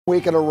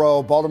Week in a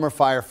row, Baltimore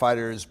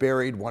firefighters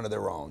buried one of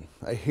their own,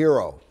 a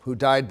hero who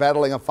died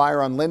battling a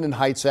fire on Linden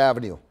Heights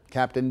Avenue,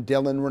 Captain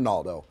Dillon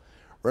Rinaldo.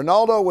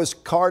 Rinaldo was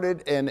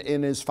carted and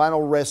in his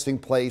final resting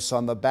place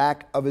on the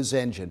back of his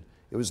engine.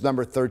 It was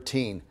number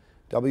 13.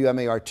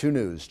 WMAR 2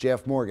 News'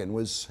 Jeff Morgan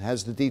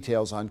has the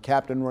details on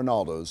Captain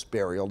Rinaldo's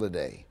burial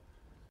today.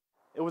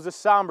 It was a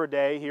somber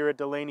day here at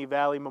Delaney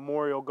Valley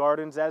Memorial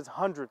Gardens as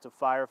hundreds of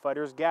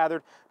firefighters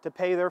gathered to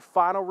pay their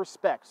final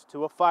respects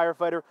to a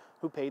firefighter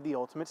who paid the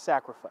ultimate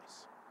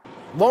sacrifice.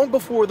 Long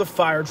before the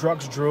fire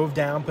trucks drove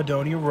down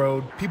Padonia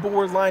Road, people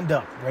were lined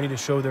up, ready to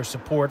show their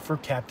support for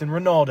Captain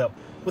Rinaldo.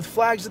 With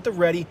flags at the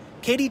ready,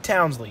 Katie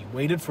Townsley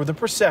waited for the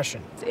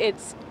procession.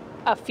 It's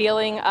a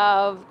feeling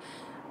of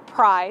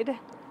pride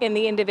in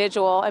the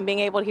individual and being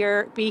able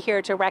to be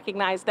here to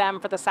recognize them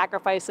for the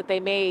sacrifice that they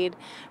made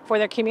for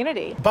their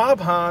community. Bob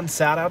Hahn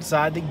sat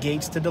outside the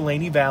gates to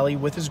Delaney Valley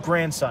with his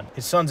grandson.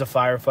 His son's a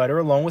firefighter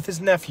along with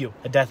his nephew.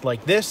 A death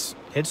like this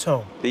hits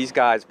home. These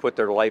guys put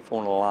their life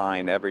on the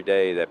line every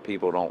day that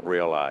people don't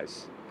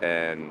realize.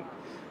 And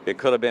it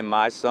could have been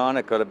my son,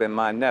 it could have been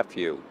my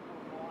nephew.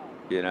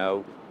 You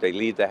know, they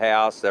leave the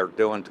house, they're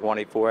doing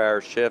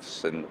 24-hour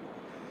shifts, and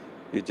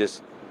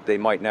they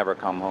might never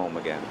come home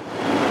again.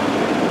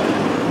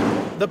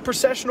 The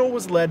processional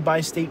was led by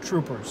state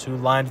troopers who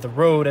lined the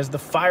road as the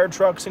fire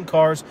trucks and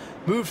cars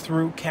moved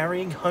through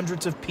carrying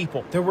hundreds of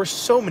people. There were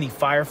so many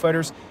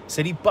firefighters,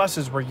 city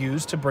buses were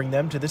used to bring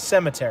them to the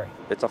cemetery.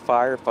 It's a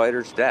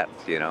firefighter's death,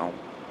 you know.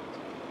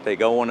 They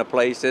go into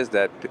places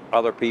that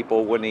other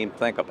people wouldn't even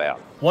think about.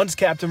 Once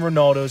Captain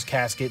Rinaldo's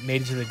casket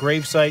made it to the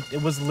gravesite,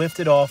 it was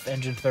lifted off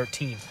engine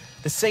 13.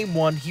 The same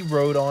one he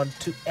rode on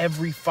to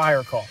every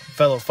fire call.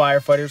 Fellow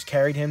firefighters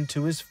carried him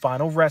to his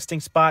final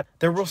resting spot.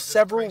 There were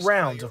several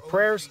rounds of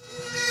prayers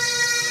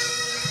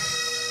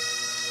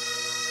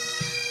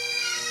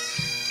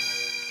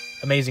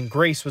Amazing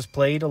Grace was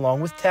played along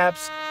with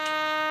taps.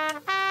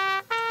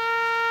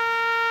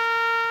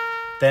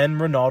 Then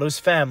Rinaldo's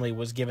family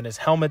was given his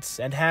helmets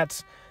and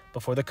hats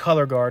before the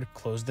color guard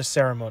closed the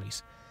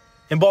ceremonies.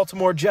 In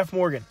Baltimore, Jeff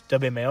Morgan,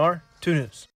 WMAR 2 News.